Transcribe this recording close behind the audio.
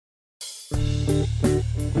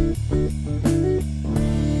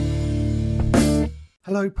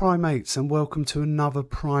Hello Primates, and welcome to another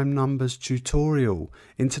prime numbers tutorial.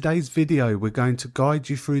 In today's video we're going to guide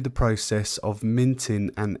you through the process of minting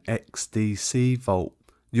an XDC Vault.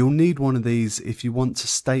 You'll need one of these if you want to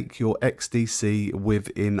stake your XDC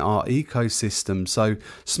within our ecosystem, so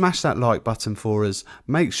smash that like button for us,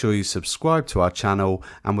 make sure you subscribe to our channel,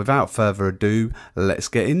 and without further ado, let's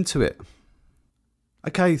get into it.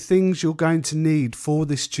 Okay, things you're going to need for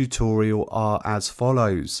this tutorial are as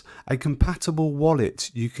follows. A compatible wallet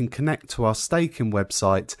you can connect to our staking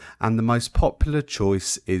website, and the most popular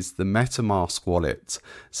choice is the MetaMask wallet.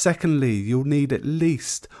 Secondly, you'll need at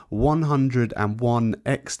least 101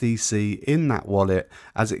 XDC in that wallet,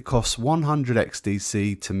 as it costs 100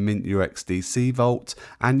 XDC to mint your XDC Vault,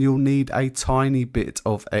 and you'll need a tiny bit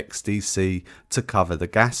of XDC to cover the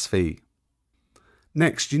gas fee.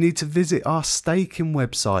 Next, you need to visit our staking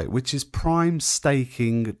website, which is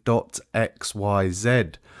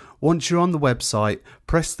primestaking.xyz. Once you're on the website,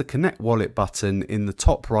 press the Connect Wallet button in the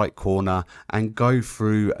top right corner and go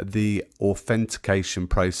through the authentication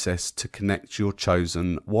process to connect your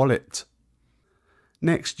chosen wallet.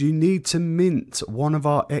 Next, you need to mint one of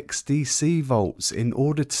our XDC vaults in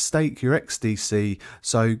order to stake your XDC,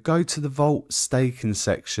 so go to the vault staking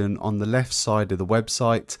section on the left side of the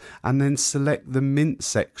website and then select the mint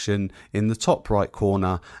section in the top right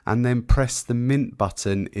corner and then press the mint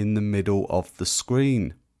button in the middle of the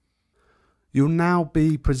screen. You'll now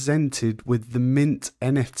be presented with the Mint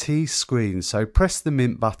NFT screen, so press the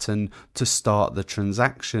Mint button to start the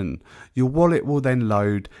transaction. Your wallet will then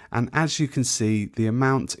load, and as you can see, the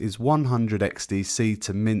amount is 100 XDC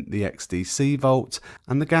to mint the XDC Vault,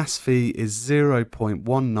 and the gas fee is 0.19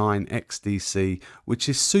 XDC, which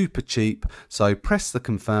is super cheap, so press the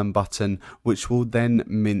Confirm button, which will then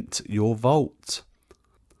mint your vault.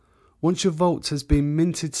 Once your vault has been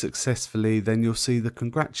minted successfully, then you'll see the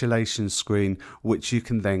congratulations screen, which you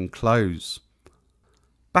can then close.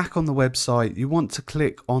 Back on the website, you want to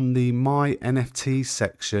click on the My NFT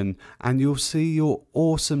section and you'll see your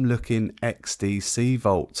awesome looking XDC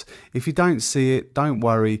Vault. If you don't see it, don't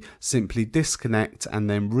worry, simply disconnect and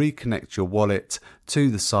then reconnect your wallet to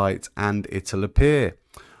the site and it'll appear.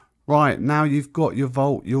 Right, now you've got your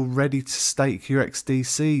vault, you're ready to stake your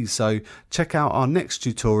XDC, so check out our next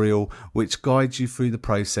tutorial which guides you through the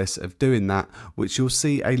process of doing that, which you'll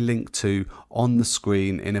see a link to on the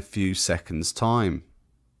screen in a few seconds time.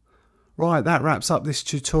 Right, that wraps up this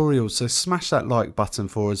tutorial, so smash that like button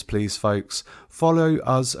for us please folks. Follow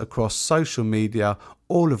us across social media,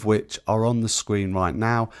 all of which are on the screen right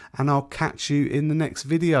now, and I'll catch you in the next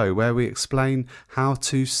video where we explain how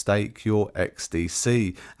to stake your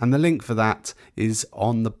XDC, and the link for that is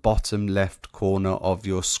on the bottom left corner of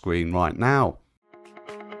your screen right now.